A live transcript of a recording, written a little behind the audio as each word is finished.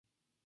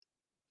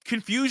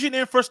Confusion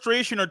and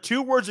frustration are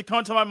two words that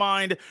come to my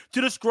mind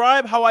to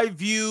describe how I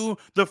view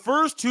the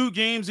first two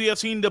games we have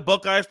seen the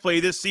Buckeyes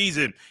play this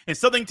season. And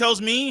something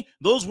tells me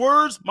those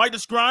words might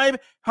describe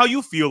how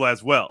you feel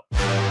as well.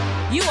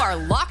 You are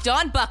Locked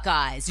On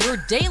Buckeyes, your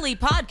daily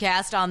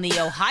podcast on the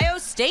Ohio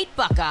State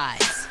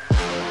Buckeyes.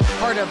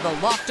 Part of the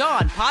Locked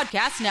On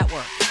Podcast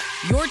Network,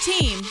 your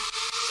team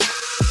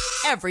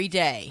every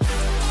day.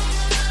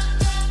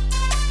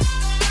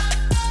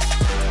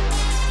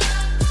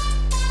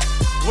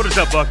 What is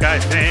up,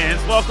 Buckeyes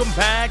fans? Welcome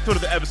back to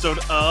another episode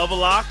of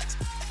Locked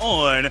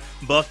On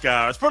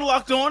Buckeyes for the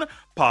Locked On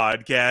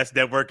Podcast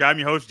Network. I'm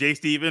your host, Jay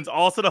Stevens,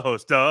 also the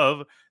host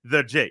of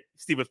the Jay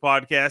Stevens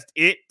Podcast.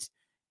 It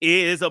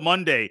is a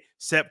Monday,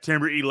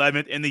 September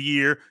 11th in the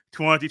year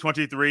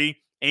 2023,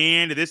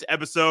 and this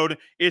episode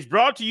is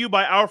brought to you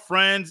by our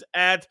friends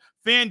at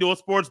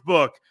FanDuel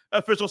Sportsbook,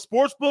 official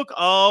sportsbook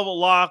of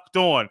Locked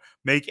On.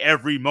 Make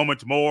every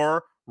moment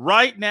more.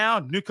 Right now,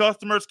 new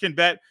customers can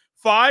bet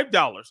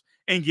 $5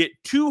 and get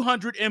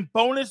 200 in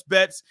bonus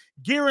bets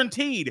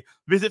guaranteed.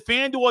 Visit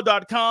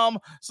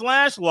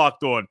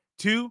FanDuel.com/LockedOn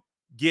to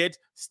get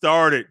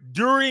started.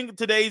 During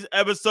today's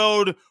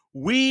episode,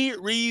 we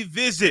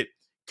revisit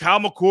Kyle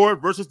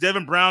McCord versus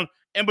Devin Brown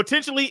and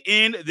potentially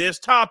end this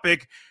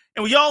topic.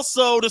 And we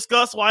also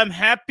discuss why I'm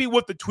happy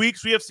with the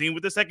tweaks we have seen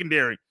with the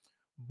secondary.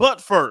 But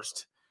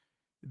first,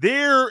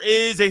 there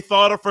is a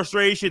thought of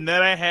frustration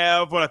that I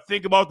have when I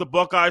think about the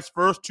Buckeyes'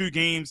 first two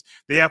games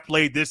they have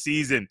played this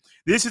season.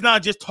 This is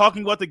not just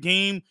talking about the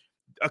game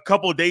a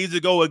couple of days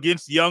ago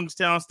against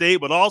Youngstown State,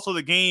 but also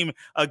the game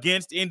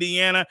against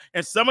Indiana.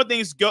 And some of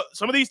these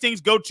things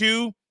go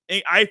to,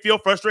 and I feel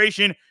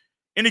frustration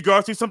in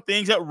regards to some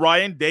things that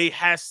Ryan Day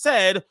has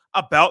said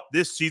about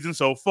this season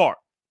so far.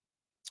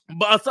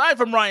 But aside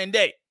from Ryan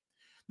Day,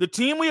 the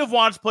team we have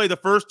watched play the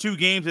first two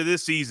games of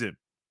this season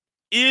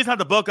is not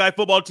the Buckeye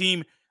football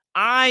team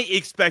I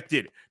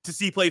expected to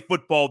see play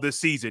football this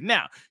season.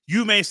 Now,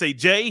 you may say,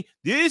 Jay,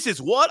 this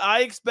is what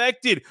I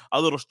expected.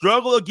 A little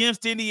struggle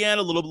against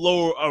Indiana, a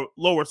little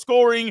lower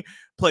scoring,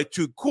 play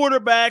two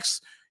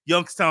quarterbacks.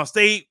 Youngstown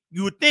State,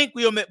 you would think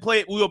we'll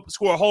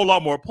score a whole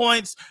lot more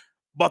points,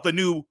 but the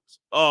new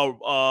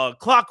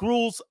clock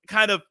rules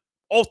kind of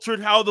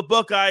altered how the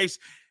Buckeyes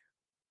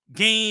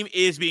game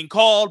is being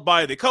called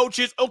by the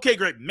coaches. Okay,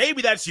 great.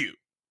 Maybe that's you.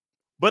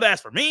 But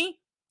as for me,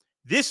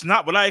 this is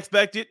not what I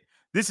expected.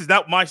 This is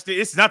not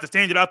this is not the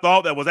standard I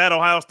thought that was at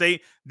Ohio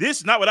State. This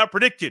is not what I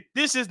predicted.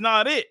 This is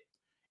not it.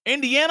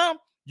 Indiana,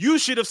 you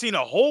should have seen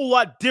a whole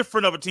lot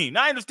different of a team.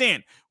 Now, I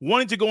understand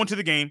wanting to go into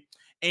the game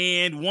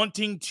and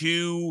wanting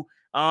to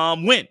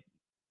win.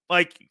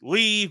 Like,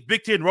 leave,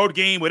 Big Ten road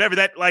game, whatever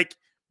that,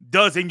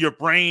 does in your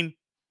brain.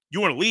 You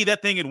want to lead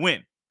that thing and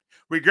win.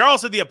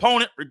 Regardless of the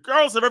opponent,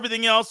 regardless of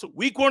everything else,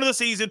 week one of the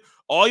season,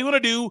 all you want to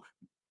do,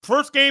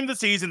 first game of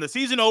the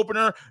season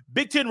opener,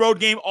 Big Ten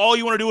road game, all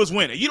you want to do is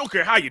win. And you don't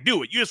care how you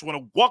do it. You just want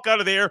to walk out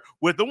of there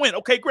with the win.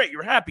 Okay, great.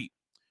 You're happy.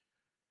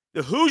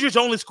 The Hoosiers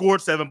only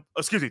scored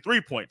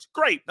 3 points.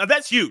 Great. Now,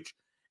 that's huge.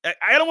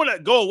 I don't want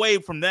to go away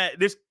from that.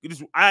 This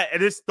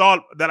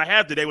thought that I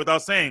have today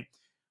without saying,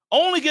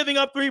 only giving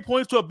up 3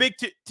 points to a big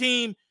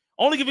team,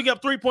 only giving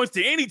up 3 points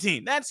to any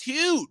team. That's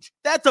huge.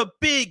 That's a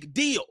big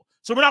deal.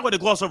 So we're not going to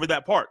gloss over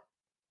that part.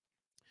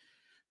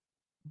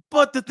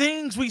 But the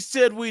things we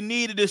said we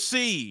needed to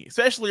see,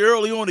 especially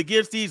early on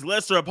against these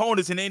lesser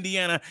opponents in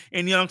Indiana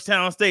and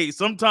Youngstown State,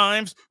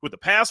 sometimes with the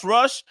pass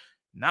rush,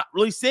 not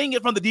really seeing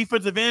it from the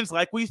defensive ends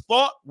like we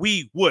thought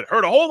we would.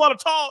 Heard a whole lot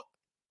of talk.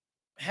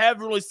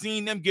 Haven't really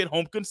seen them get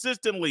home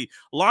consistently.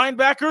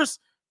 Linebackers,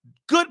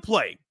 good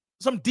play,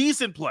 some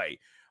decent play.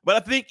 But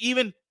I think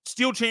even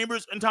Steel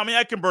Chambers and Tommy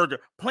Eichenberger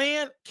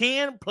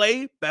can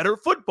play better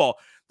football.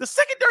 The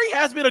secondary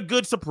has been a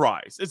good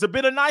surprise. It's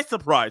been a nice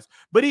surprise.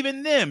 But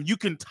even them, you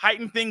can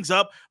tighten things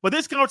up. But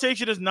this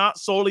conversation is not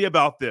solely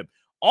about them.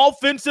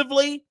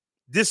 Offensively,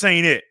 this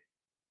ain't it.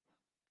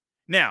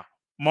 Now,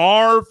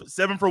 Marv,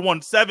 7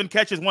 for 7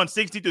 catches,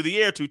 160 through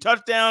the air, 2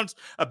 touchdowns.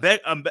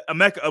 Emeka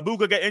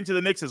Egbuka got into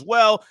the mix as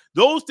well.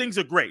 Those things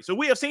are great. So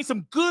we have seen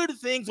some good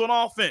things on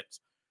offense.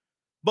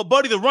 But,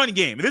 buddy, the running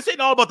game. This ain't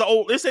all about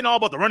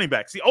the running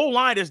backs. The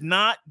O-line is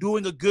not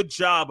doing a good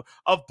job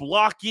of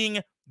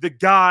blocking the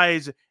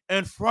guys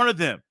in front of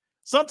them.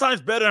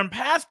 Sometimes better in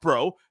pass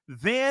pro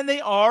than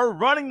they are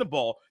running the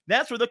ball.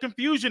 That's where the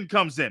confusion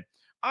comes in.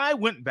 I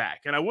went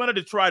back and I wanted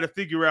to try to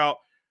figure out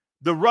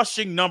the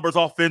rushing numbers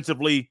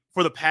offensively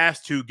for the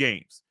past two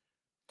games.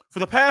 For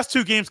the past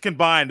two games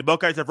combined, the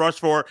Buckeyes have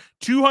rushed for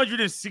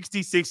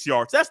 266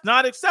 yards. That's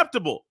not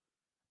acceptable.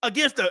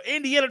 Against the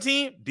Indiana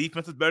team,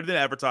 defense is better than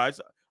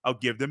advertised. I'll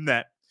give them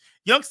that.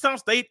 Youngstown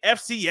State,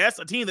 FCS,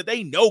 a team that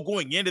they know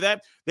going into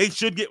that, they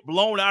should get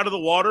blown out of the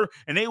water,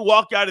 and they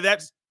walk out of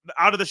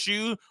the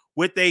shoe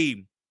with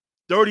a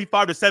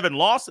 35-7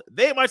 loss.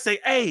 They might say,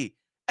 hey,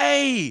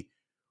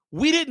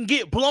 we didn't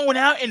get blown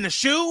out in the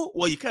shoe.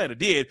 Well, you kind of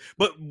did,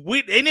 but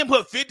they didn't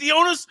put 50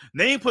 on us.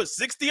 They didn't put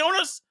 60 on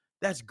us.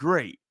 That's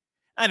great.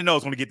 I didn't know I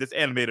was going to get this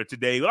animator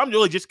today, but I'm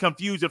really just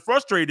confused and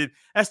frustrated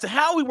as to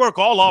how we work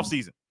all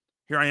offseason.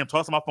 Here I am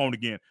tossing my phone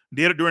again.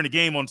 Did it during the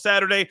game on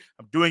Saturday.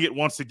 I'm doing it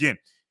once again.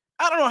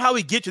 I don't know how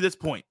we get to this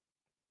point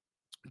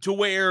to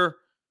where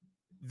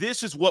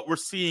this is what we're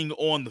seeing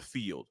on the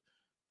field.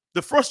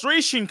 The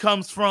frustration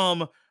comes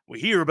from, we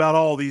hear about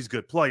all these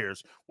good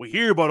players. We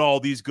hear about all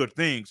these good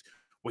things.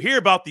 We hear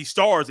about these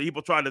stars that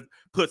people try to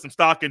put some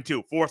stock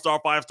into.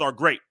 4-star, 5-star,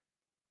 great.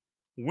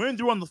 When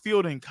they're on the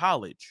field in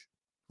college,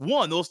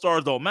 one, those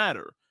stars don't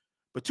matter.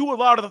 But two, a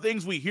lot of the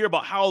things we hear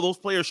about how those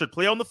players should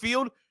play on the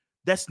field,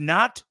 that's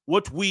not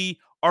what we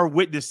are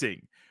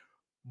witnessing.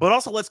 But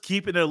also, let's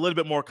keep it in a little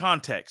bit more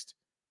context.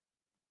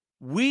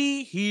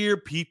 We hear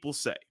people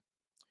say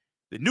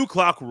the new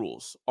clock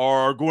rules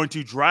are going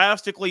to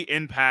drastically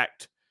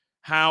impact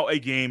how a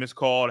game is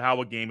called, how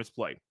a game is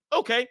played.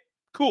 Okay,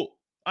 cool.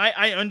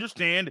 I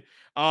understand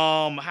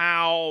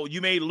how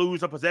you may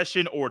lose a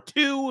possession or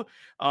two,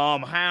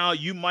 how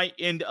you might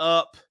end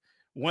up,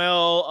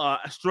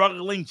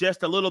 struggling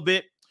just a little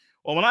bit.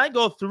 Well, when I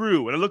go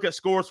through and I look at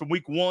scores from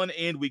week 1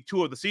 and week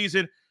 2 of the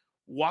season,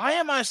 why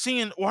am I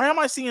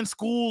seeing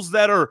schools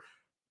that are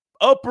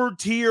upper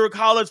tier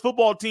college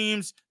football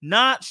teams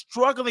not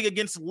struggling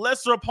against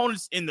lesser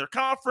opponents in their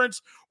conference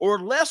or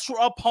lesser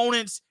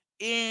opponents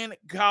in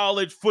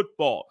college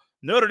football?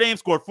 Notre Dame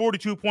scored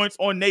 42 points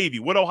on Navy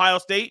with Ohio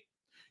State.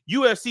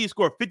 USC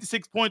scored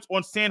 56 points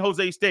on San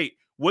Jose State.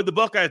 Would the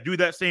Buckeyes do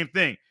that same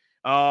thing?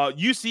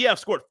 UCF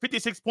scored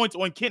 56 points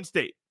on Kent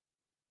State.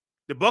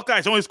 The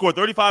Buckeyes only scored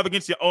 35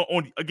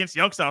 against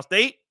Youngstown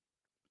State.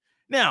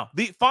 Now,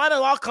 the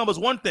final outcome is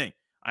one thing.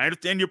 I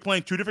understand you're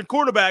playing two different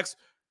quarterbacks,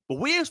 but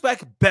we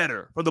expect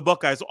better from the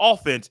Buckeyes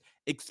offense,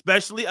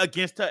 especially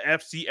against a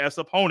FCS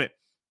opponent.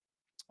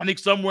 I think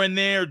somewhere in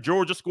there,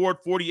 Georgia scored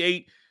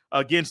 48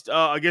 against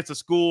a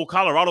school.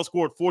 Colorado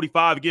scored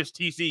 45 against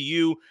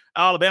TCU.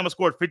 Alabama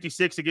scored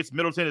 56 against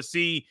Middle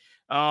Tennessee.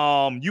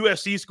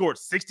 USC scored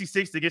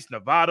 66 against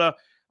Nevada.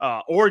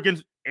 Oregon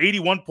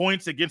 81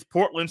 points against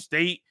Portland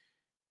State.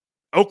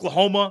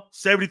 Oklahoma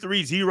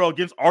 73-0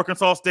 against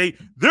Arkansas State.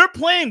 They're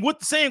playing with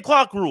the same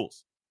clock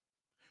rules.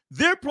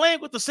 They're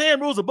playing with the same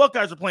rules the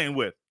Buckeyes are playing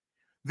with.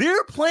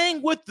 They're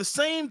playing with the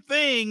same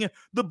thing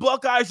the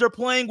Buckeyes are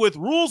playing with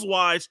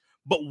rules-wise,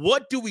 but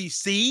what do we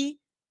see?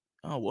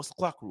 Oh, what's the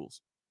clock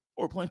rules?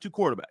 Oh, we're playing two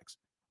quarterbacks.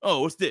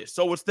 Oh, it's this.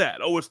 Oh, it's that.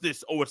 Oh, it's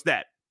this. Oh, it's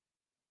that.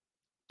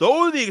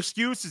 Throw the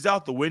excuses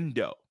out the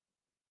window.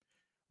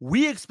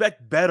 We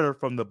expect better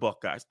from the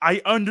Buckeyes.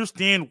 I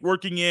understand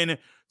working in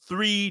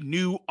 3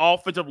 new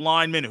offensive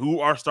linemen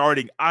who are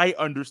starting. I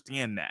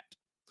understand that.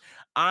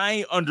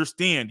 I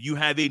understand you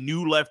have a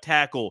new left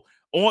tackle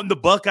on the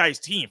Buckeyes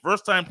team.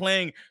 First time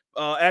playing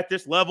at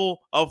this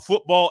level of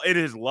football in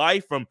his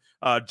life, from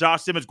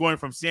Josh Simmons going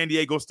from San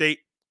Diego State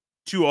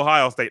to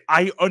Ohio State.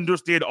 I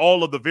understand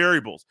all of the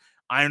variables.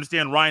 I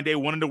understand Ryan Day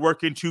wanted to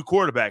work in 2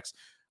 quarterbacks.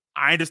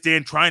 I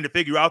understand trying to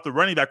figure out the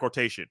running back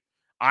rotation.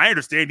 I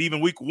understand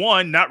even week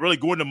 1 not really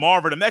going to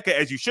Marvin and Mecca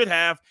as you should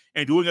have,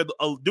 and doing it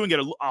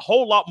a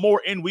whole lot more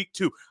in week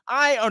 2.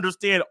 I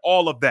understand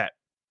all of that.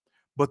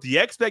 But the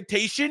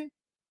expectation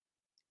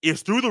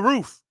is through the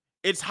roof.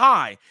 It's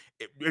high.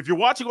 If you're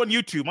watching on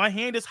YouTube, my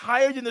hand is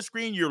higher than the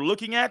screen you're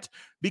looking at,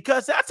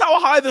 because that's how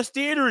high the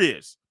standard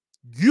is.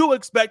 You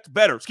expect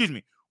better.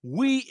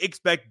 We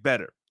expect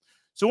better.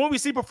 So when we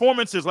see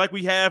performances like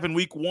we have in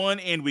week 1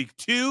 and week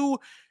 2,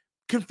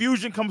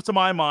 confusion comes to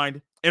my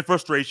mind, and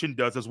frustration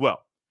does as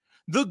well.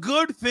 The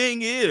good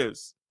thing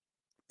is,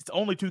 it's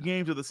only 2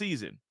 games of the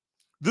season.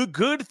 The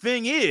good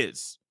thing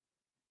is,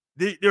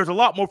 there's a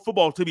lot more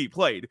football to be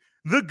played.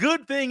 The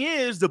good thing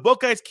is, the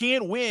Buckeyes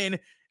can win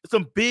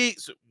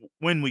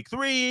win week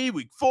 3,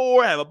 week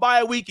 4, have a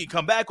bye week, and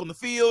come back on the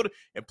field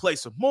and play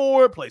some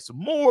more.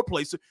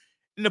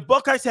 And the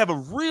Buckeyes have a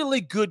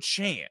really good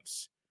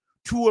chance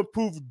to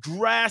improve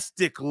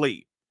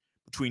drastically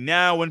between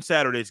now and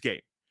Saturday's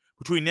game,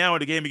 between now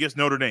and the game against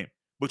Notre Dame,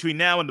 between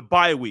now and the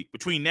bye week,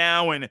 between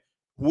now and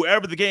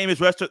whoever the game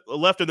is left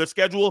of their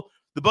schedule.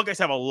 The Buckeyes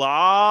have a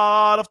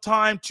lot of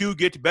time to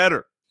get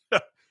better.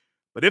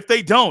 But if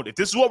they don't, if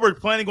this is what we're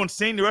planning on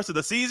seeing the rest of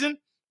the season,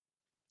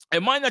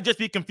 it might not just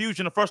be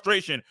confusion and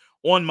frustration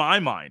on my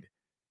mind.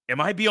 It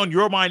might be on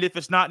your mind if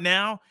it's not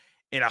now.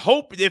 And I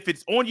hope if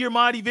it's on your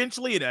mind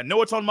eventually, and I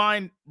know it's on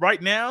mine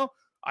right now,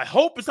 I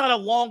hope it's not a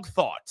long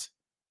thought.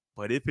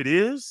 But if it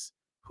is,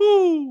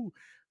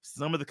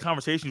 some of the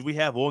conversations we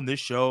have on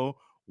this show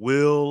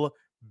will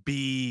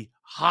be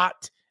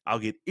hot. I'll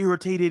get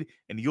irritated,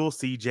 and you'll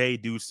see Jay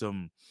do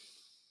some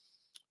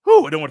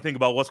I don't want to think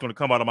about what's going to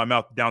come out of my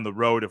mouth down the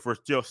road if we're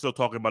still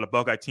talking about a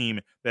Buckeye team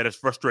that is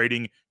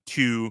frustrating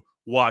to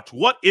watch.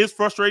 What is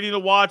frustrating to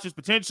watch is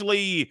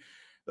potentially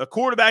a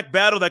quarterback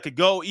battle that could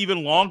go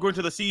even longer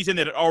into the season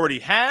than it already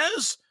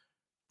has.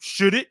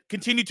 Should it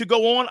continue to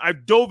go on?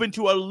 I've dove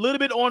into a little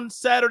bit on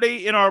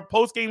Saturday in our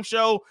post-game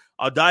show.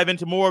 I'll dive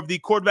into more of the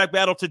quarterback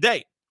battle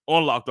today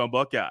on Locked On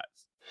Buckeyes.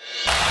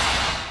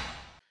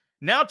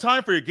 Now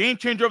time for your game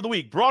changer of the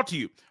week, brought to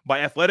you by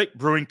Athletic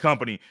Brewing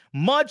Company.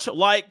 Much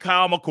like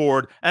Kyle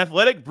McCord,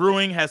 Athletic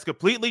Brewing has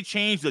completely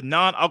changed the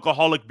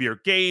non-alcoholic beer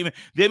game.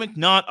 They make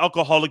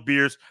non-alcoholic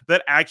beers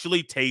that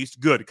actually taste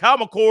good. Kyle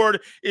McCord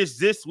is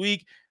this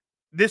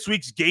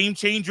week's game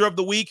changer of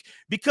the week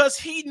because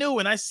he knew,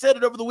 and I said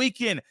it over the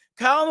weekend,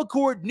 Kyle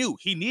McCord knew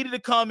he needed to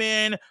come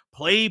in,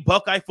 play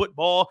Buckeye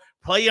football,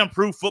 play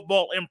improved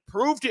football, and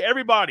prove to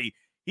everybody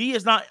he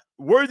is not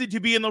worthy to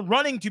be in the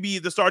running to be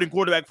the starting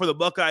quarterback for the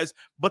Buckeyes,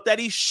 but that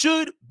he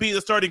should be the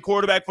starting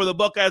quarterback for the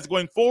Buckeyes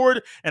going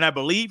forward. And I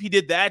believe he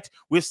did that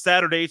with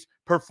Saturday's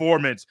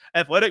performance.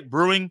 Athletic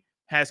Brewing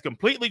has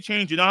completely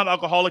changed the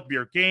non-alcoholic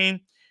beer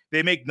game.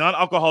 They make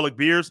non-alcoholic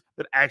beers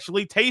that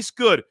actually taste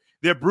good.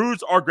 Their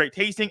brews are great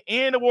tasting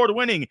and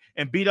award-winning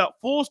and beat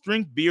out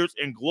full-strength beers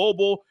in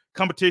global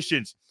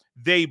competitions.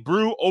 They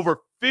brew over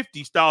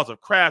 50 styles of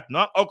craft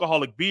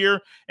non-alcoholic beer,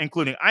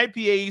 including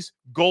IPAs,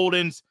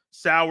 Goldens,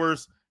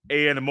 sours,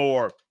 and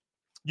more.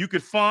 You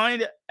could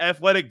find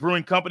Athletic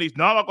Brewing Company's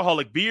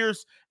non-alcoholic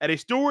beers at a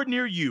store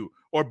near you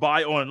or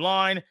buy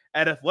online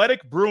at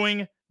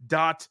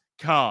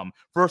athleticbrewing.com.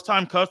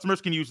 First-time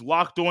customers can use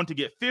Locked On to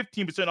get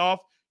 15% off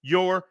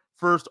your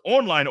first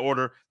online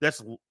order.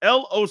 That's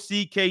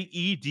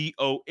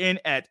LOCKEDON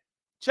at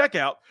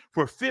checkout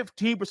for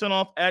 15%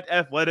 off at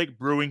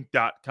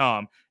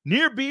athleticbrewing.com.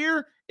 Near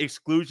beer,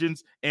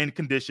 exclusions and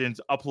conditions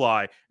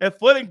apply.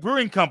 Athletic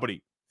Brewing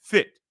Company,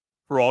 fit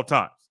for all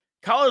times.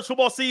 College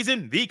football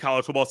season, the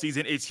college football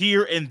season is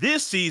here, and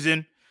this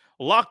season,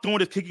 Locked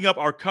On is kicking up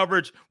our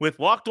coverage with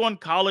Locked On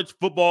College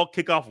Football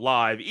Kickoff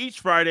Live. Each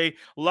Friday,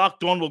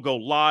 Locked On will go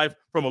live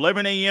from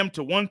 11 a.m.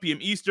 to 1 p.m.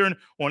 Eastern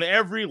on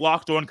every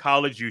Locked On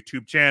College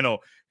YouTube channel.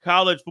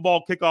 College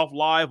Football Kickoff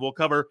Live will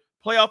cover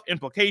playoff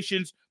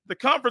implications, the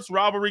conference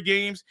rivalry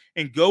games,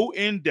 and go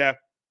in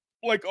depth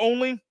like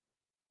only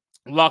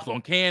Locked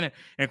On can,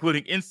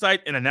 including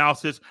insight and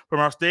analysis from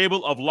our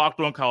stable of Locked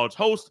On College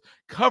hosts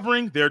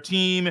covering their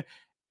team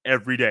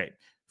every day.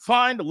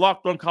 Find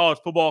Locked On College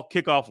Football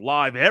Kickoff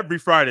Live every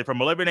Friday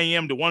from 11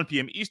 a.m. to 1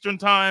 p.m. Eastern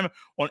Time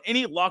on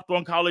any Locked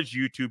On College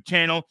YouTube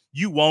channel.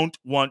 You won't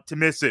want to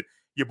miss it.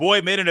 Your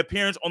boy made an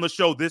appearance on the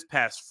show this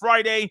past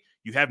Friday.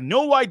 You have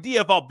no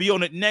idea if I'll be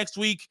on it next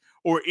week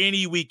or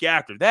any week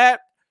after that.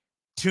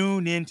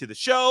 Tune into the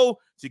show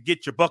to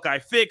get your Buckeye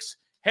fix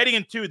heading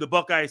into the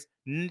Buckeyes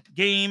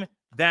game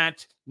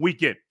that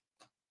weekend.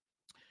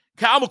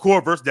 Kyle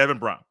McCord versus Devin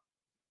Brown.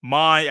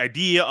 My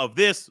idea of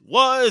this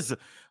was,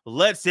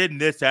 let's end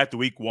this after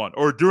week one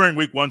or during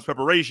week one's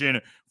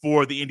preparation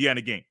for the Indiana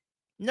game.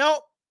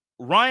 No,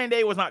 Ryan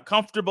Day was not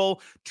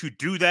comfortable to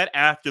do that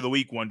after the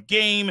week one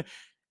game.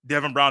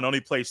 Devin Brown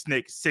only played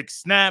 6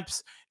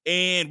 snaps,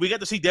 and we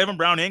got to see Devin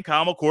Brown and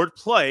Kyle McCord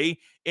play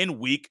in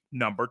week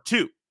number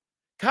 2.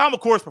 Kyle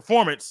McCord's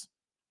performance,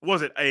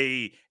 was it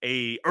a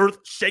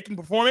earth-shaking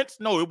performance?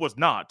 No, it was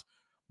not.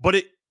 But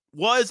it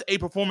was a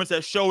performance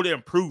that showed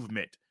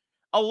improvement.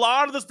 A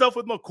lot of the stuff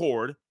with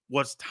McCord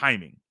was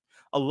timing.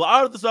 A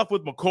lot of the stuff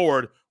with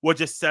McCord was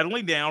just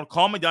settling down,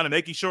 calming down, and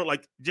making sure,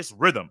 just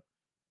rhythm,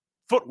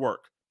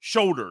 footwork,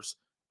 shoulders,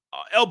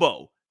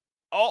 elbow,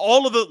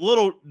 all of the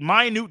little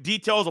minute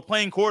details of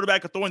playing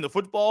quarterback or throwing the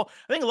football.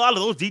 I think a lot of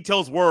those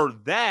details were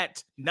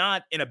that,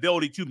 not an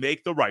ability to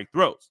make the right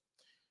throws.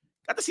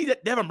 Got to see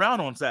that Devin Brown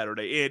on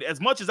Saturday. And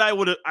as much as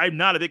I'm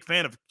not a big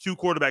fan of 2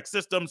 quarterback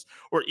systems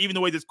or even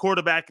the way this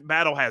quarterback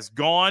battle has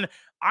gone,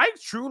 I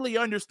truly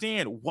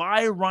understand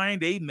why Ryan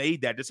Day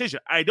made that decision.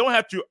 I don't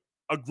have to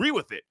agree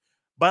with it,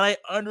 but I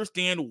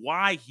understand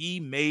why he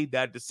made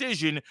that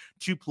decision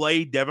to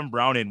play Devin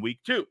Brown in week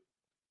 2.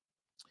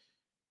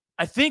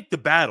 I think the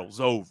battle's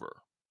over.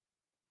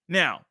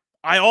 Now,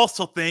 I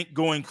also think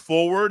going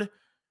forward,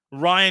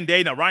 Ryan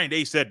Day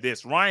said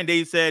this. Ryan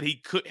Day said he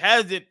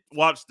hasn't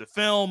watched the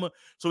film,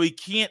 so he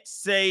can't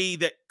say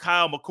that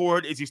Kyle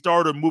McCord is the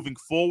starter moving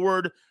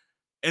forward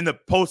in the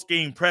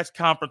post-game press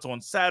conference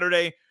on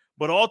Saturday.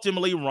 But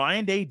ultimately,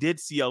 Ryan Day did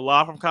see a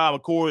lot from Kyle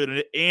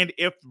McCord, and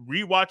if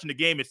rewatching the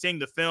game and seeing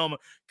the film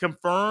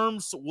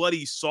confirms what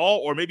he saw,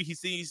 or maybe he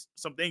sees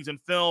some things in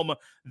film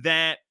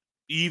that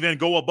even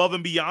go above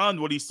and beyond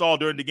what he saw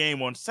during the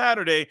game on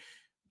Saturday,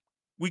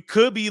 we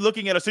could be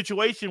looking at a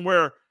situation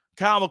where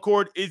Kyle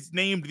McCord is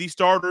named the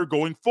starter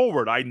going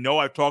forward. I know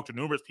I've talked to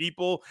numerous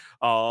people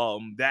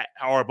that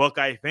are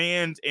Buckeye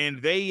fans,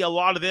 and a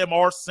lot of them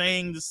are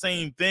saying the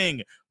same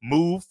thing.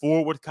 Move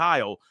forward with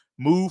Kyle.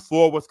 Move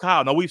forward with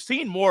Kyle. Now, we've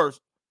seen more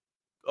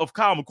of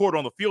Kyle McCord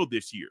on the field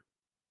this year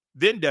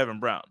than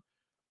Devin Brown.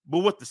 But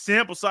with the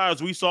sample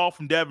size we saw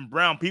from Devin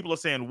Brown, people are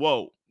saying,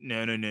 whoa,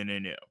 no.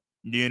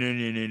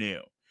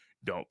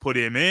 Don't put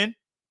him in.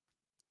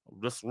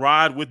 Just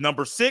ride with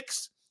number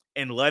 6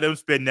 and let him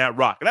spin that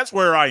rock. And that's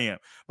where I am.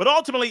 But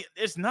ultimately,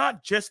 it's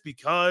not just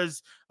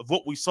because of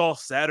what we saw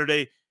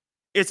Saturday.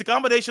 It's a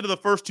combination of the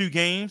first 2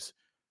 games,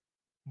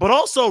 but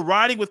also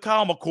riding with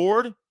Kyle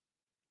McCord.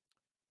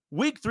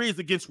 Week 3 is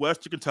against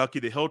Western Kentucky,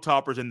 the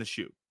Hilltoppers in the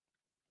shoe.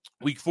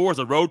 Week 4 is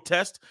a road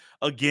test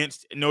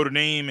against Notre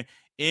Dame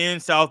in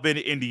South Bend,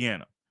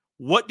 Indiana.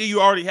 What do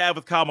you already have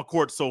with Kyle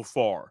McCord so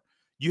far?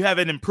 you have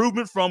an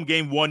improvement from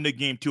game 1 to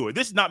game 2. And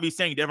this is not me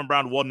saying Devin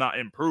Brown will not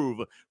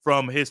improve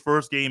from his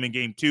first game in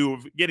game 2,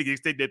 of getting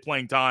extended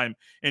playing time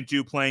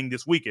into playing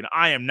this weekend.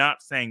 I am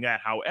not saying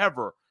that.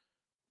 However,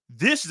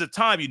 this is a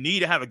time you need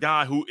to have a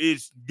guy who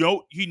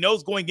he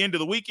knows going into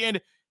the weekend,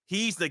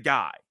 he's the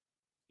guy.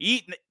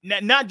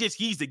 Not just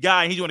he's the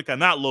guy and he's going to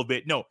come out a little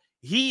bit. No,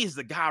 he's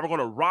the guy. We're going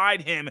to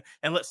ride him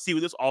and let's see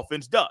what this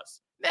offense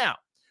does. Now,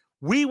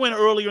 we went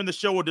earlier in the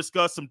show and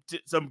discussed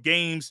some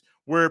games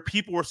where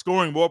people were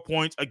scoring more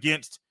points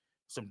against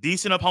some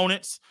decent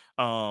opponents,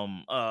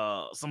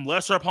 some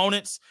lesser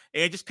opponents,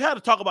 and just kind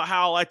of talk about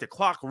how like the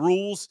clock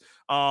rules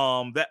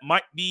that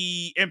might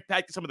be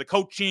impacting some of the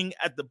coaching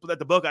that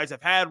the Buckeyes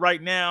have had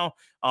right now,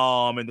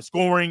 and the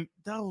scoring.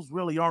 Those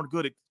really aren't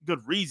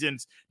good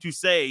reasons to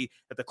say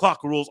that the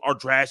clock rules are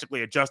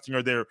drastically adjusting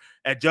or they're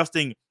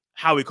adjusting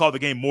how we call the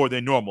game more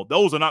than normal.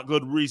 Those are not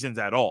good reasons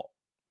at all.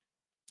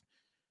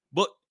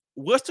 But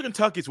Western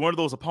Kentucky is one of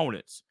those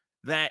opponents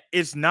that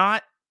is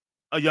not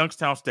a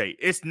Youngstown State.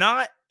 It's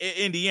not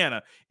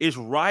Indiana. It's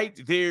right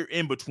there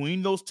in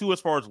between those two as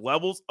far as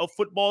levels of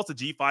football. It's a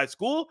G5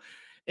 school.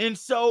 And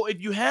so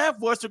if you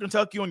have Western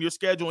Kentucky on your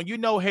schedule and you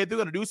know, hey, they're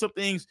going to do some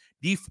things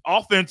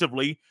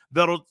offensively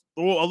that'll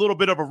throw a little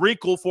bit of a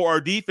wrinkle for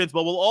our defense,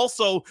 but will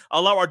also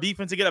allow our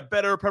defense to get a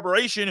better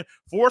preparation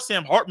for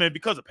Sam Hartman,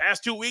 because the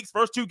past 2 weeks,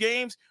 first 2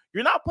 games,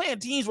 you're not playing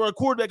teams where a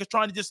quarterback is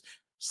trying to just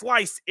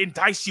slice and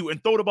dice you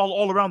and throw the ball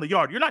all around the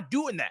yard. You're not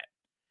doing that.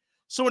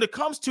 So when it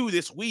comes to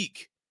this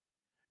week,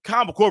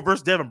 Kyle McCord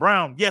versus Devin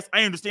Brown, yes,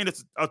 I understand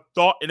it's a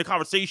thought in the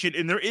conversation,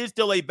 and there is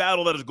still a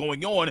battle that is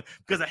going on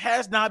because it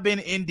has not been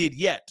ended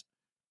yet.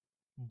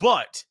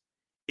 But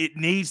it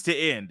needs to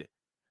end,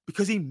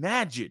 because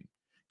imagine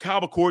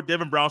Kyle McCord,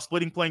 Devin Brown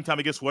splitting playing time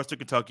against Western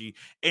Kentucky,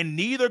 and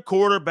neither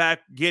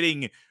quarterback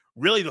getting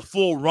really the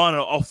full run,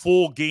 a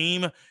full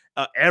game,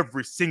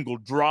 every single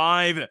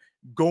drive,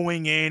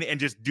 going in and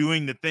just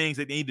doing the things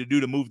they need to do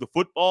to move the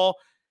football.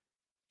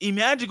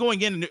 Imagine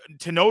going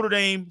into Notre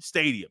Dame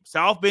Stadium,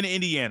 South Bend,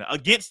 Indiana,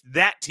 against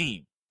that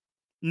team,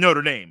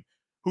 Notre Dame,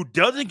 who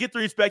doesn't get the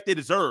respect they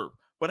deserve,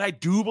 but I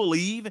do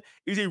believe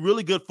is a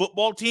really good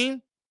football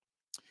team.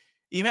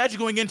 Imagine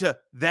going into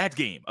that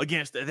game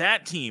against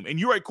that team, and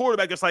you're a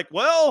quarterback that's like,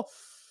 well,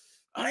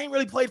 I ain't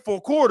really played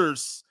 4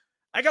 quarters.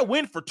 I got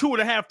win for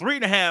 2.5,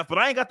 3.5, but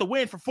I ain't got the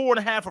win for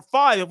 4.5 or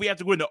 5 if we have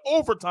to go into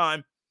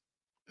overtime.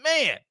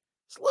 Man,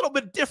 it's a little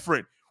bit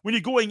different when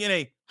you're going in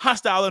a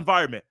hostile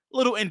environment, a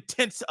little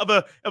intense of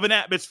an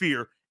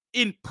atmosphere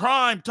in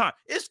prime time.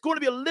 It's going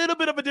to be a little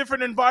bit of a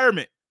different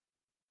environment.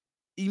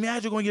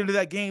 Imagine going into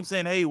that game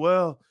saying, hey,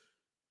 well,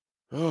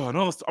 I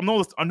know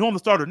I'm the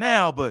starter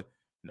now, but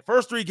in the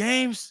first 3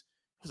 games,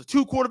 it was a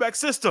 2-quarterback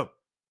system.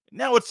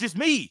 Now it's just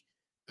me.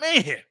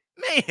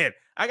 Man,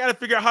 I got to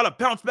figure out how to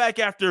bounce back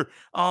after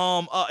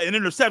an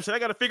interception. I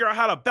got to figure out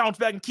how to bounce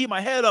back and keep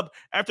my head up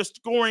after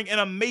scoring an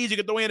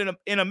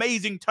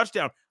amazing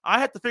touchdown. I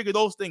have to figure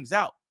those things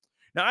out.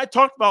 Now, I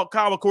talked about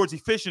Kyle McCord's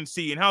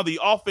efficiency and how the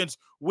offense,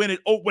 when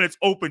it's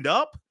opened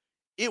up,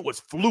 it was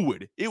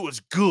fluid. It was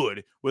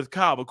good with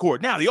Kyle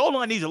McCord. Now, the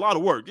O-line needs a lot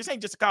of work. This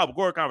ain't just a Kyle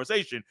McCord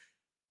conversation.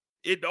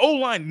 The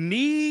O-line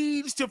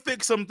needs to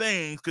fix some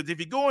things, because if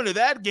you go into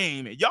that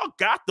game and y'all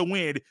got the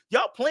win,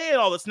 y'all playing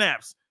all the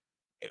snaps,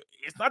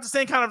 it's not the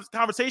same kind of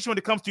conversation when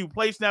it comes to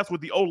play snaps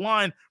with the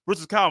O-line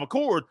versus Kyle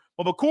McCord.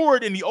 But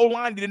McCord and the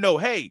O-line need to know,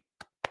 hey,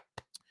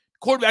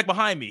 quarterback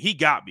behind me, he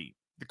got me.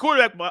 The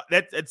quarterback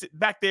that's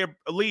back there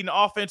leading the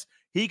offense,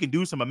 he can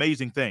do some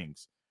amazing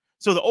things.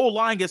 So the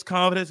O-line gets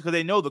confidence because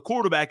they know the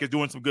quarterback is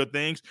doing some good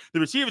things.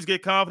 The receivers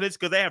get confidence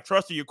because they have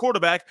trust in your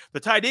quarterback. The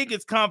tight end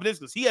gets confidence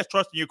because he has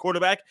trust in your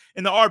quarterback.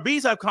 And the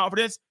RBs have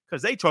confidence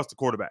because they trust the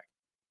quarterback.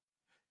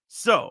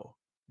 So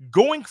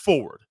going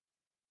forward,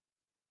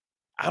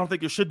 I don't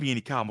think there should be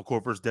any Kyle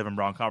McCord versus Devin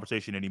Brown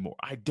conversation anymore.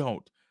 I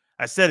don't.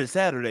 I said it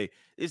Saturday.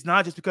 It's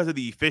not just because of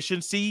the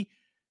efficiency.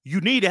 You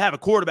need to have a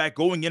quarterback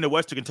going into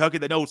Western Kentucky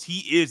that knows he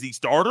is the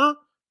starter,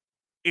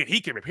 and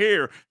he can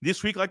prepare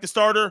this week like the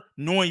starter,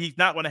 knowing he's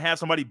not going to have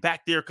somebody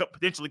back there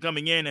potentially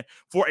coming in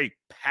for a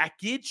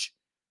package.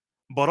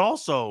 But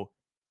also,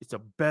 it's a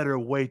better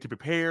way to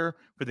prepare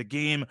for the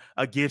game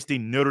against the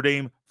Notre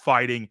Dame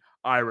Fighting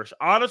Irish.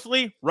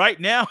 Honestly, right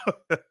now,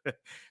 if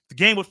the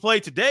game was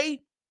played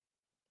today,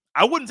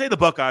 I wouldn't say the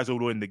Buckeyes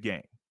would win the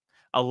game.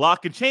 A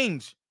lot can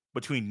change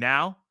between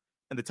now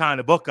and the time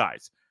the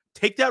Buckeyes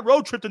take that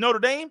road trip to Notre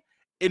Dame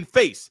and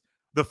face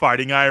the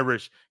Fighting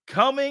Irish.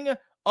 Coming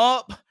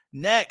up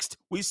next,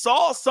 we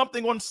saw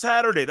something on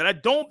Saturday that I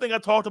don't think I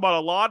talked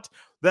about a lot,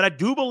 that I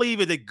do believe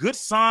is a good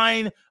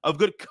sign of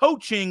good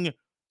coaching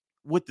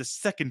with the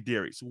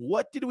secondaries.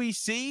 What did we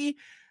see?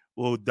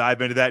 We'll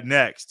dive into that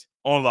next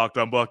on Locked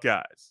On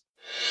Buckeyes.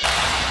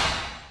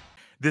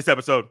 This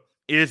episode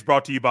is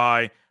brought to you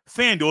by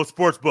FanDuel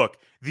Sportsbook.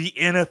 The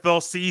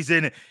NFL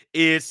season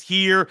is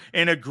here,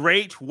 and a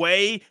great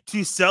way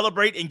to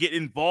celebrate and get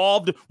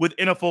involved with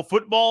NFL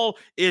football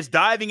is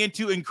diving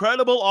into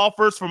incredible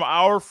offers from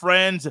our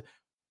friends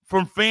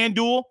from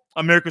FanDuel,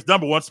 America's #1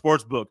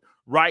 sportsbook.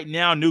 Right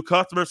now, new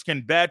customers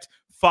can bet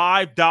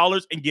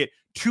 $5 and get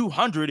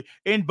 $200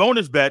 in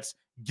bonus bets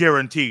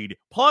guaranteed.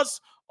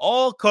 Plus,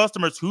 all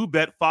customers who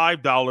bet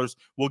 $5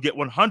 will get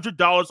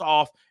 $100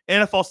 off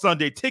NFL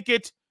Sunday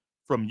Ticket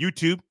from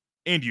YouTube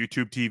and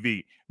YouTube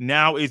TV.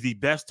 Now is the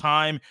best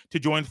time to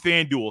join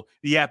FanDuel.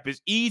 The app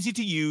is easy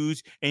to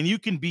use, and you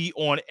can bet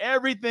on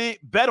everything,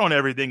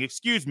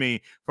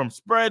 from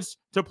spreads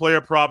to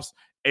player props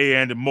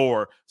and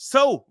more.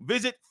 So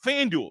visit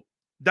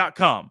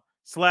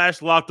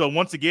FanDuel.com/LockedOn.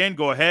 Once again,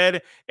 go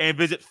ahead and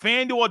visit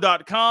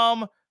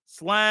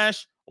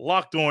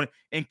FanDuel.com/LockedOn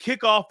and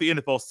kick off the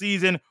NFL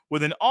season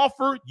with an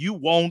offer you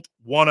won't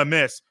want to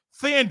miss.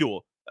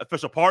 FanDuel,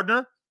 official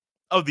partner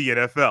of the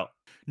NFL.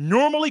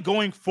 Normally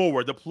going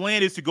forward, the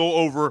plan is to go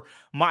over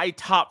my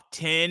top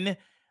 10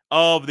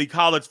 of the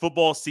college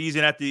football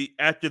season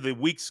after the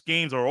week's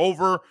games are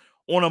over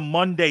on a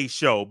Monday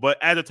show. But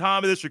at the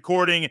time of this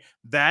recording,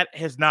 that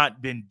has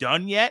not been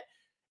done yet.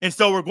 And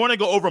so we're going to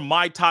go over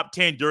my top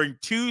 10 during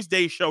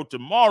Tuesday's show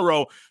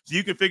tomorrow, so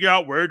you can figure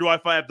out where do I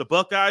have the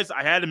Buckeyes.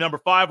 I had them number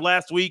 5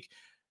 last week.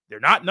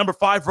 They're not number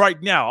 5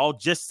 right now. I'll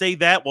just say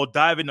that. We'll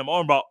dive into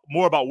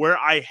more about where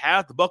I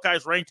have the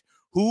Buckeyes ranked,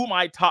 who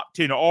my top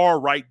 10 are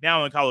right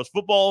now in college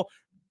football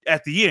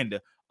at the end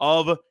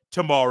of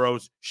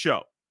tomorrow's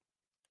show.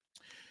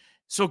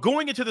 So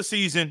going into the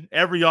season,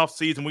 every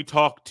offseason, we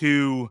talk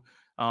to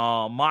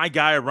my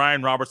guy,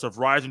 Ryan Roberts of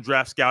Rising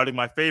Draft Scouting,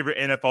 my favorite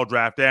NFL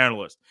draft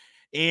analyst.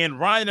 And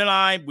Ryan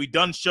and we've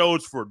done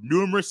shows for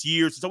numerous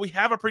years, so we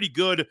have a pretty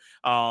good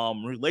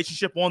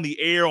relationship on the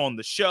air, on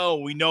the show.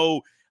 We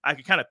know I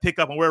can kind of pick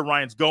up on where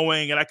Ryan's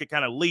going, and I could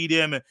kind of lead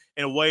him in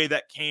a way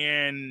that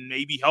can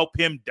maybe help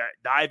him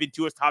dive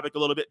into his topic a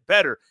little bit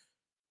better.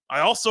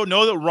 I also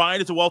know that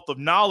Ryan is a wealth of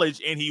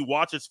knowledge, and he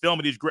watches film,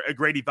 and he's a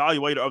great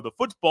evaluator of the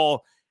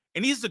football,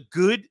 and he's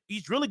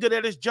really good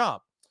at his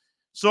job.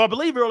 So I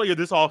believe earlier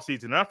this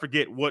offseason, and I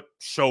forget what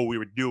show we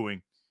were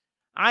doing,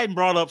 I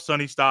brought up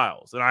Sonny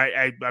Styles, and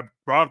I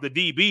brought up the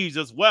DBs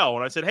as well,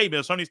 and I said, hey,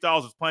 man, Sonny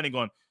Styles is planning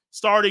on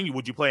starting.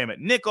 Would you play him at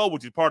nickel?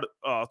 Would you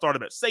start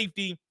him at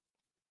safety?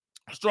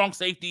 Strong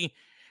safety.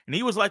 And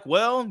he was like,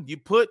 well, you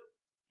put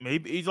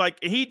maybe, he's like,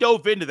 and he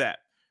dove into that.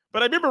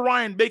 But I remember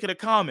Ryan making a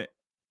comment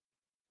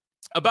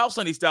about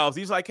Sonny Styles.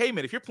 He's like, hey,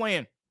 man, if you're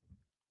playing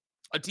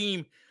a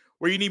team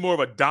where you need more of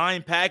a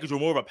dime package or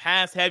more of a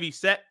pass heavy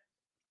set,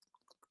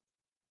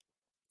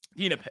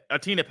 a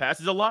team that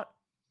passes a lot,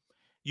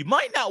 you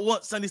might not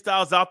want Sonny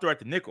Styles out there at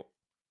the nickel.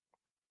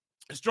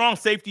 Strong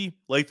safety,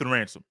 Lathan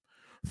Ransom.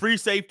 Free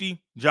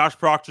safety, Josh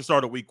Proctor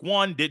started week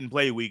 1, didn't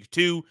play week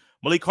 2.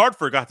 Malik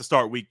Hartford got to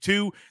start week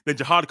 2. Then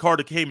Jahad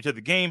Carter came into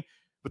the game.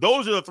 But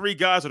those are the 3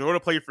 guys that are going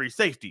to play free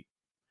safety.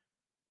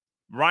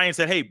 Ryan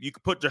said, hey, you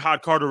could put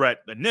Jahad Carter at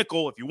the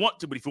nickel if you want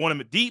to, but if you want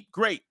him deep,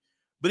 great.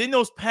 But in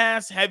those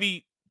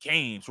pass-heavy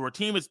games where a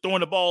team is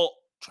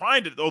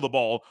trying to throw the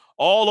ball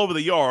all over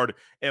the yard,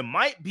 it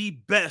might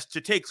be best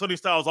to take Sonny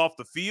Styles off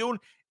the field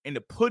and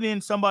to put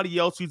in somebody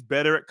else who's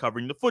better at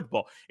covering the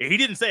football. And he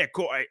didn't say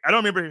I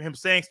don't remember him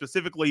saying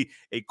specifically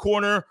a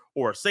corner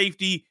or a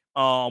safety.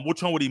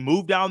 Which one would he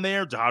move down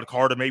there? Jahad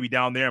Carter maybe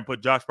down there and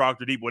put Josh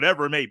Proctor deep,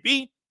 whatever it may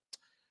be.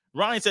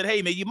 Ryan said,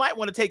 hey, man, you might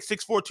want to take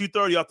 6'4",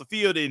 230 off the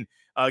field in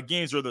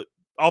games where the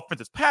offense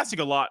is passing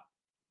a lot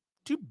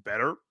to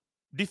better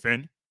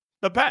defend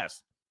the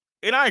pass.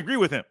 And I agree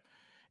with him.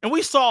 And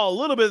we saw a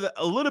little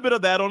bit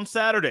of that on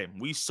Saturday.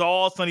 We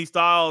saw Sonny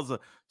Styles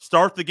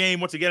start the game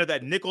once again at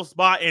that nickel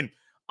spot. And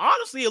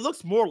honestly, it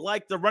looks more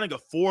like they're running a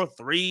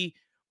 4-3,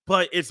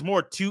 but it's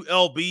more 2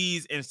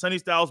 LBs, and Sonny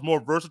Styles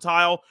more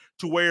versatile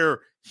to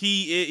where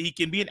he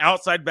can be an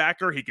outside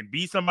backer. He can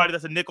be somebody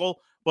that's a nickel,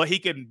 but he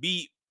can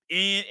be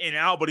in and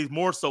out, but he's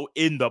more so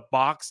in the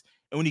box.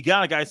 And when you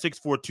got a guy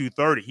 6'4",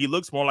 230, he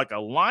looks more like a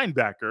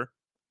linebacker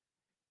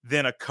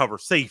than a cover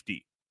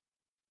safety.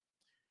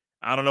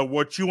 I don't know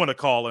what you want to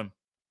call him.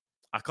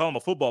 I call him a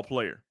football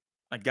player,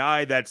 a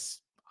guy that's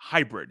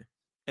hybrid,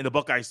 and the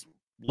Buckeyes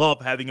love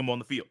having him on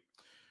the field.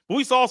 But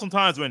we saw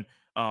sometimes when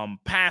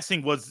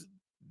passing was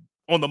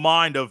on the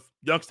mind of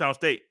Youngstown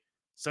State,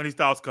 Sonny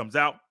Styles comes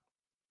out.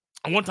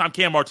 And one time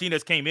Cam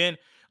Martinez came in.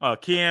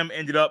 Cam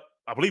ended up,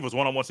 I believe it was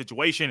one-on-one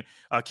situation.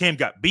 Cam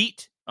got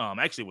beat.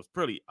 Actually, it was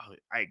pretty.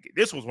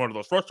 This was one of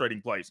those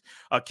frustrating plays.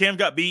 Cam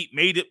got beat,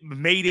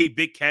 made a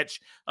big catch.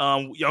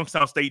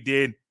 Youngstown State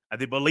did. I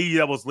believe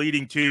that was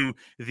leading to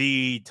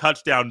the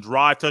touchdown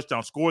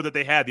score that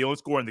they had, the only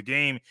score in the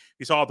game.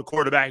 You saw the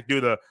quarterback do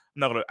I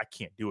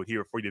can't do it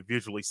here for you to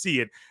visually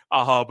see it,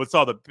 but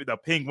saw the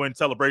penguin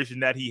celebration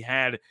that he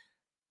had.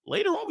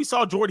 Later on, we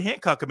saw Jordan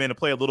Hancock come in and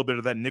play a little bit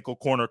of that nickel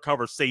corner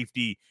cover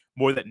safety,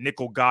 more that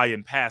nickel guy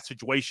in pass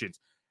situations.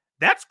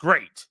 That's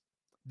great.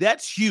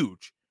 That's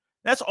huge.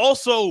 That's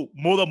also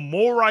the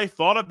more I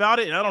thought about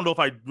it, and I don't know if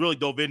I really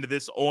dove into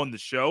this on the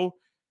show,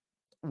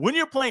 when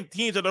you're playing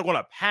teams that are going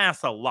to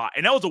pass a lot,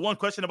 and that was the one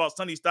question about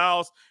Sonny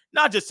Styles,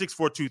 not just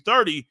 6'4",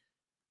 230,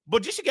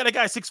 but just to get a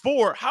guy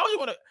 6'4", how are you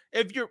going to,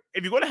 if you're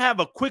going to have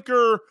a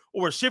quicker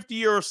or a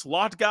shiftier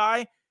slot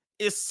guy,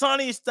 is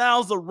Sonny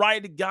Styles the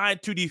right guy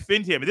to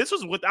defend him? And this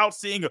was without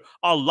seeing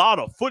a lot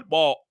of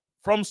football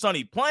from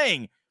Sonny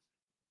playing.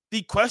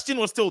 the question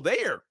was still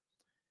there.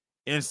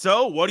 And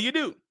so what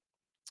do?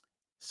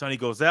 Sonny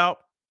goes out.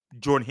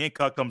 Jordan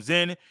Hancock comes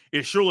in.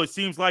 It surely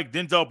seems like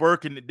Denzel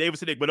Burke and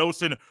Davidson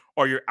Igbinosun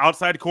are your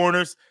outside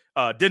corners.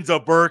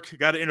 Denzel Burke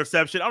got an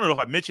interception. I don't know if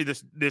I mentioned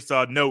this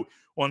note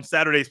on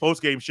Saturday's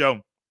postgame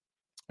show,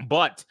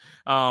 but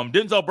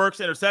Denzel Burke's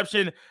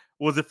interception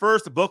was the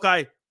first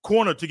Buckeye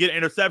corner to get an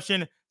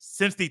interception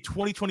since the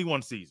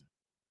 2021 season.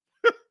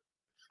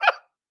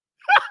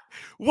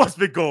 What's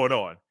been going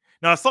on?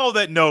 Now, I saw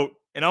that note,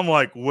 and I'm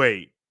like,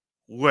 wait,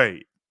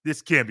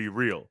 this can't be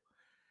real.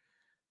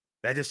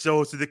 That just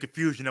shows to the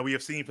confusion that we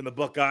have seen from the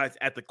Buckeyes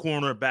at the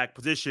cornerback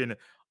position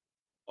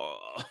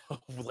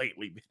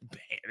lately.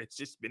 Man, it's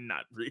just been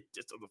it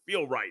just doesn't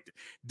feel right.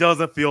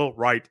 Doesn't feel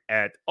right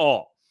at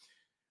all.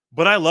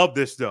 But I love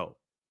this, though.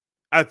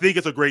 I think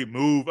it's a great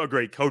move, a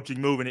great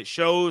coaching move, and it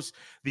shows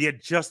the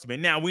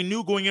adjustment. Now, we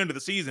knew going into the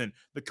season,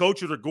 the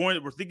coaches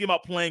were thinking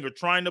about playing or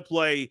trying to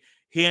play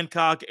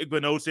Hancock,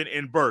 Igbinosun,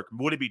 and Burke.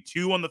 Would it be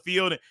two on the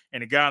field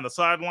and a guy on the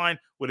sideline?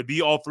 Would it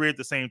be all three at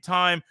the same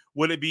time?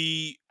 What would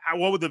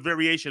the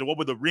variation, what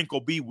would the wrinkle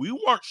be? We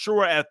weren't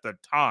sure at the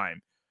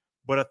time,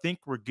 but I think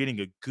we're getting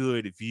a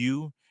good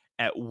view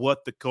at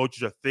what the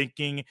coaches are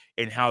thinking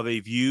and how they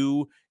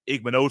view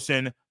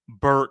Igbinosun,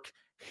 Burke,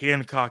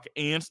 Hancock,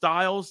 and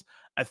Styles.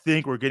 I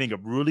think we're getting a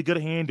really good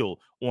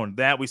handle on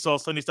that. We saw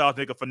Sonny Styles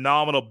make a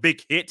phenomenal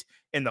big hit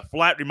in the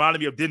flat. Reminded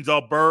me of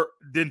Denzel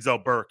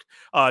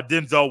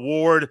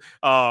Ward.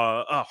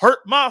 Hurt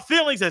my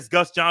feelings, as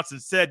Gus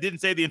Johnson said. Didn't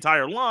say the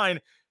entire line,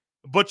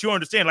 but you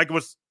understand. Like, it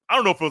was, I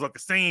don't know if it was like the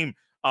same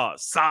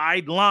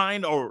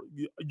sideline or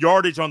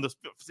yardage on the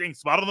same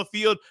spot on the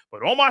field,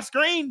 but on my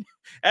screen,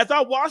 as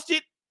I watched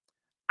it,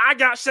 I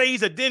got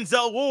shades of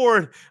Denzel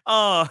Ward.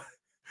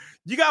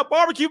 You got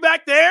barbecue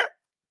back there?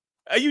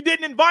 You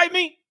didn't invite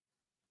me?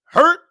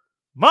 Hurt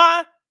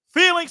my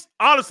feelings.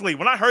 Honestly,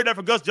 when I heard that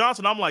from Gus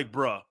Johnson, I'm like,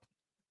 bruh,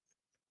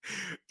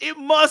 it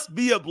must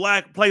be a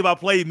black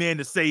play-by-play man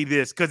to say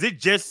this, because it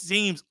just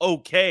seems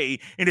okay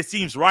and it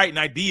seems right and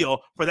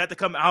ideal for that to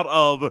come out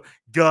of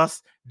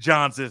Gus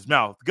Johnson's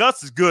mouth.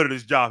 Gus is good at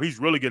his job. He's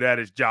really good at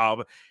his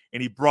job,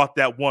 and he brought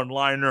that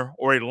one-liner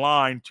or a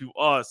line to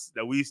us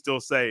that we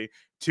still say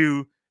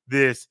to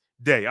this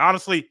day.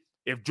 Honestly,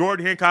 if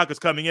Jordan Hancock is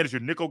coming in as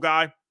your nickel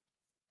guy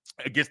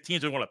against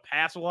teams that want to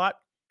pass a lot,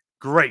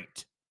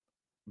 great.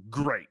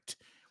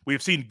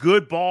 We've seen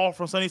good ball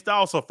from Sonny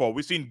Styles so far.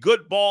 We've seen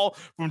good ball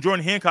from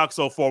Jordan Hancock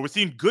so far. We've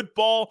seen good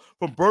ball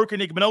from Burke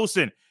and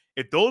Igbinosun.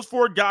 If those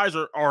four guys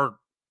are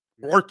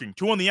working,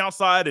 two on the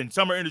outside and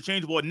some are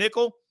interchangeable at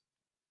nickel,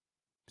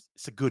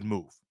 it's a good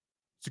move.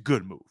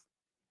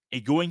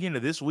 And going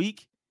into this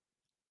week,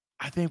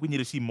 I think we need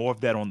to see more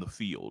of that on the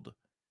field.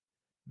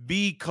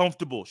 Be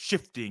comfortable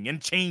shifting and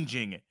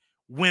changing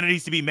when it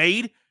needs to be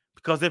made,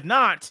 because if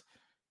not,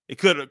 it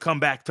could come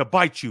back to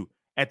bite you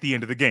at the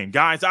end of the game.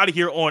 Guys, out of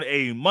here on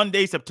a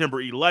Monday,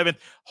 September 11th.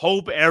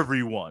 Hope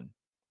everyone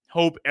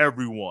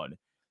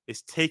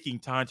is taking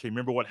time to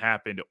remember what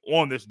happened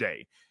on this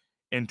day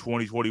in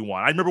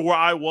 2021. I remember where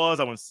I was.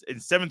 I was in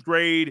 7th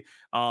grade,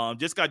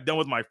 just got done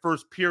with my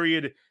first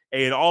period,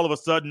 and all of a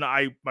sudden,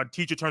 my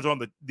teacher turns on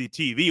the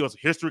TV. It was a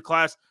history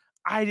class.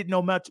 I didn't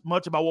know much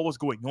about what was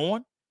going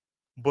on,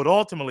 but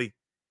ultimately,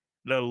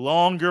 the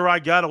longer I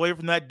got away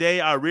from that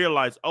day, I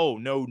realized, oh,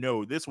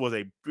 no, this was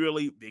a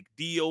really big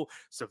deal,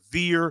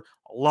 severe.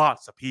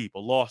 Lots of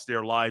people lost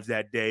their lives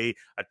that day,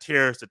 a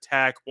terrorist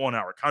attack on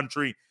our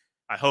country.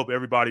 I hope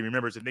everybody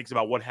remembers and thinks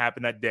about what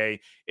happened that day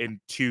did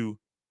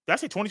I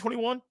say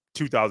 2021?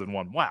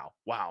 2001. Wow.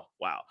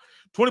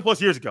 20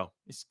 plus years ago.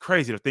 It's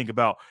crazy to think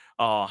about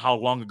how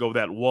long ago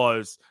that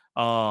was,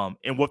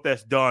 and what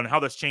that's done, how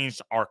that's changed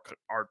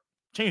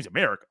changed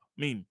America.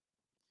 I mean,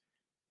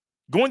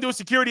 going through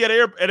security at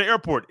an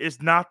airport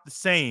is not the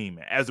same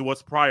as it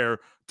was prior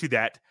to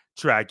that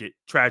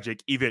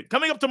tragic event.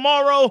 Coming up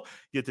tomorrow,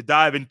 you get to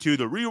dive into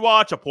the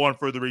rewatch upon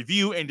further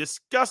review and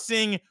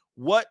discussing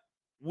what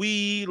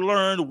we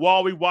learned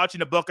while we watching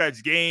the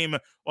Buckeyes game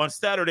on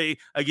Saturday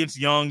against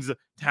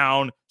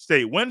Youngstown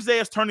State. Wednesday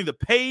is turning the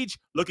page,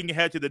 looking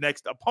ahead to the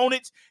next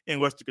opponent in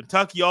Western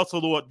Kentucky.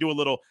 Also do a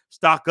little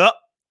stock up,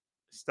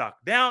 stock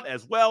down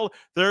as well.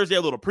 Thursday,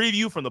 a little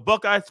preview from the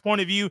Buckeyes'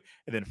 point of view.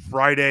 And then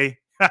Friday,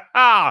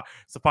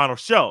 it's the final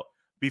show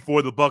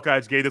before the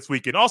Buckeyes game this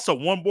weekend. Also,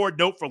 one more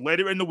note for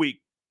later in the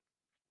week.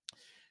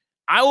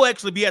 I will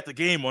actually be at the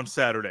game on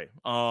Saturday,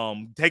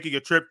 taking a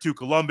trip to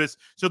Columbus.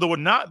 So there will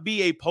not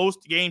be a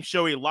post-game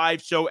show, a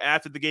live show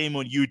after the game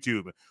on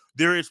YouTube.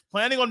 There is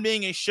planning on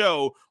being a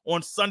show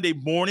on Sunday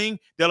morning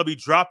that'll be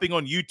dropping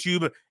on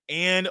YouTube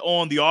and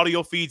on the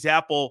audio feeds,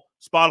 Apple,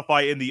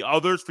 Spotify, and the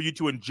others for you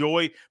to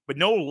enjoy, but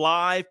no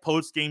live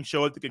post-game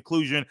show at the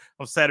conclusion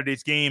of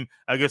Saturday's game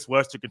against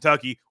Western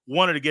Kentucky.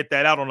 Wanted to get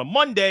that out on a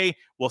Monday.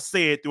 We'll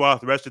say it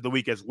throughout the rest of the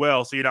week as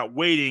well, so you're not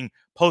waiting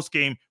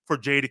post-game for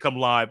Jay to come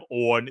live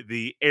on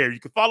the air. You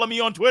can follow me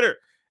on Twitter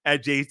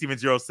at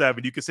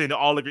jstevens07. You can send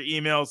all of your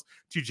emails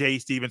to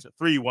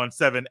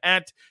jstevens317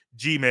 at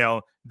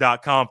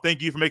gmail.com.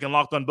 Thank you for making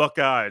Locked On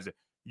Buckeyes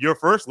your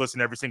first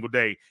listen every single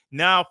day.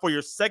 Now, for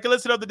your second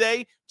listen of the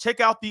day, check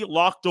out the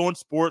Locked On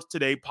Sports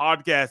Today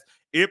podcast.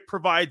 It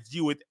provides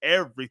you with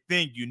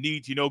everything you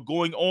need to know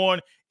going on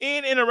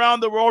in and around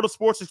the world of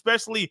sports,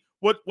 especially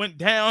what went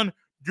down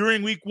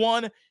during week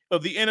 1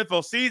 of the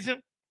NFL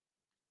season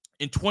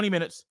in 20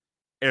 minutes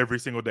every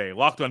single day.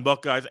 Locked On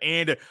Buckeyes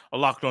and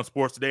Locked On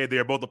Sports Today, they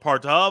are both a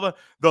part of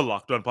the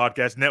Locked On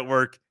Podcast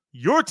Network,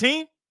 your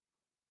team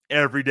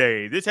every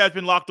day. This has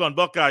been Locked On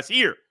Buckeyes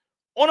here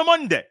on a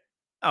Monday.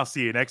 I'll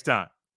see you next time.